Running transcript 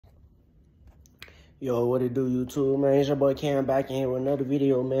Yo, what it do, YouTube, man? It's your boy Cam back in here with another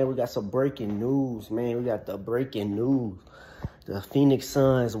video, man. We got some breaking news, man. We got the breaking news. The Phoenix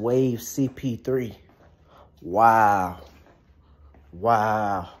Suns waive CP3. Wow.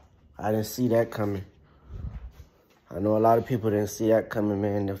 Wow. I didn't see that coming. I know a lot of people didn't see that coming,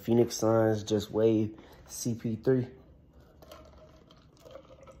 man. The Phoenix Suns just waived CP3.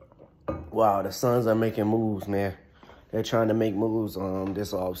 Wow, the Suns are making moves, man. They're trying to make moves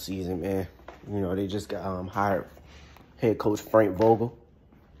this offseason, man. You know, they just got hired head coach Frank Vogel.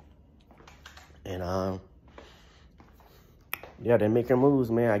 And, yeah, they're making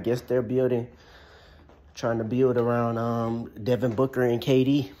moves, man. I guess they're trying to build around Devin Booker and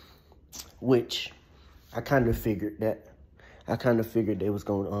KD, which I kind of figured that. I kind of figured they was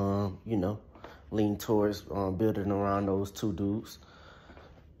going to, you know, lean towards building around those two dudes.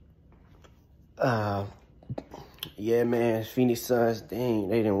 Yeah, man, Phoenix Suns, dang,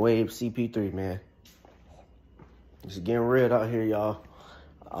 they didn't waive CP3, man. It's getting red out here, y'all.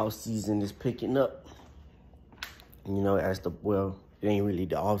 Off season is picking up. You know, it ain't really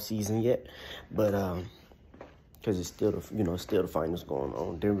the off season yet, but because it's still the finals going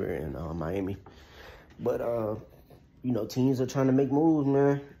on, Denver and Miami. But you know, teams are trying to make moves,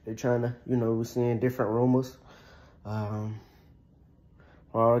 man. They're trying to, you know, we're seeing different rumors for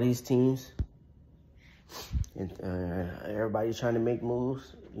all these teams. And everybody's trying to make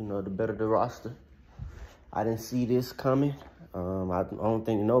moves, you know, the better the roster. I didn't see this coming. I don't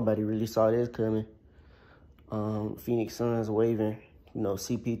think nobody really saw this coming. Phoenix Suns waiving, you know,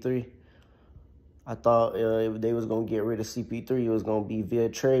 CP3. I thought if they was going to get rid of CP3, it was going to be via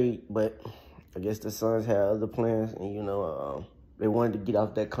trade, but I guess the Suns had other plans, and, you know, they wanted to get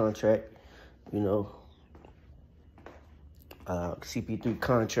off that contract, you know, CP3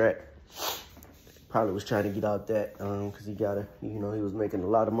 contract. Probably was trying to get out that because he was making a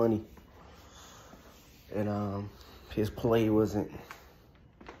lot of money, and his play wasn't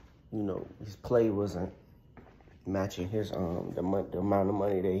matching his the amount of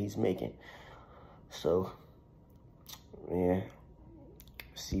money that he's making. So, man,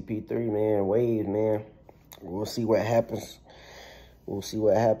 CP3, man, waive, man. We'll see what happens. We'll see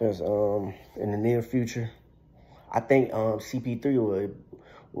what happens in the near future. I think CP3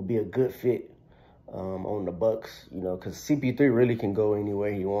 will be a good fit on the Bucks, you know, because CP3 really can go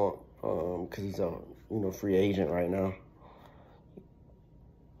anywhere he want, because he's a, you know, free agent right now.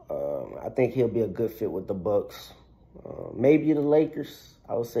 I think he'll be a good fit with the Bucks. Maybe the Lakers.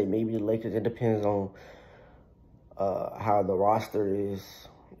 I would say maybe the Lakers. It depends on how the roster is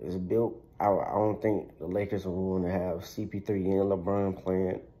built. I don't think the Lakers will want to have CP3 and LeBron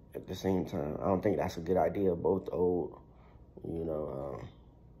playing at the same time. I don't think that's a good idea. Both old, you know.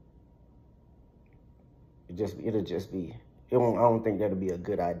 It'll just be, I don't think that'll be a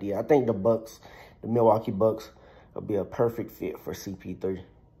good idea. I think the Milwaukee Bucks will be a perfect fit for CP3.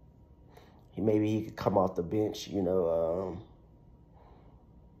 Maybe he could come off the bench, you know,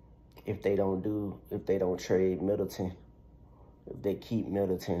 if they don't trade Middleton, if they keep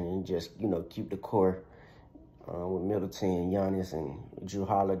Middleton and just, you know, keep the core with Middleton and Giannis and Jrue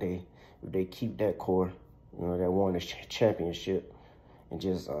Holiday, if they keep that core, you know, that won the championship, and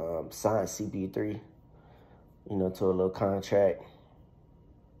just sign CP3, you know, to a little contract,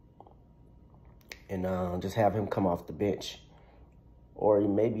 and just have him come off the bench, or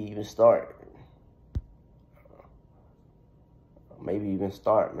maybe even start. Maybe even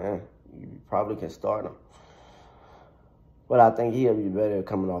start, man. You probably can start him. But I think he'll be better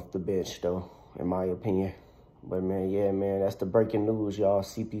coming off the bench, though, in my opinion. But, man, yeah, man, that's the breaking news, y'all.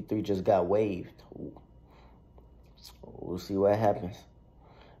 CP3 just got waived. We'll see what happens.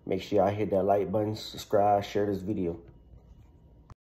 Make sure y'all hit that like button, subscribe, share this video.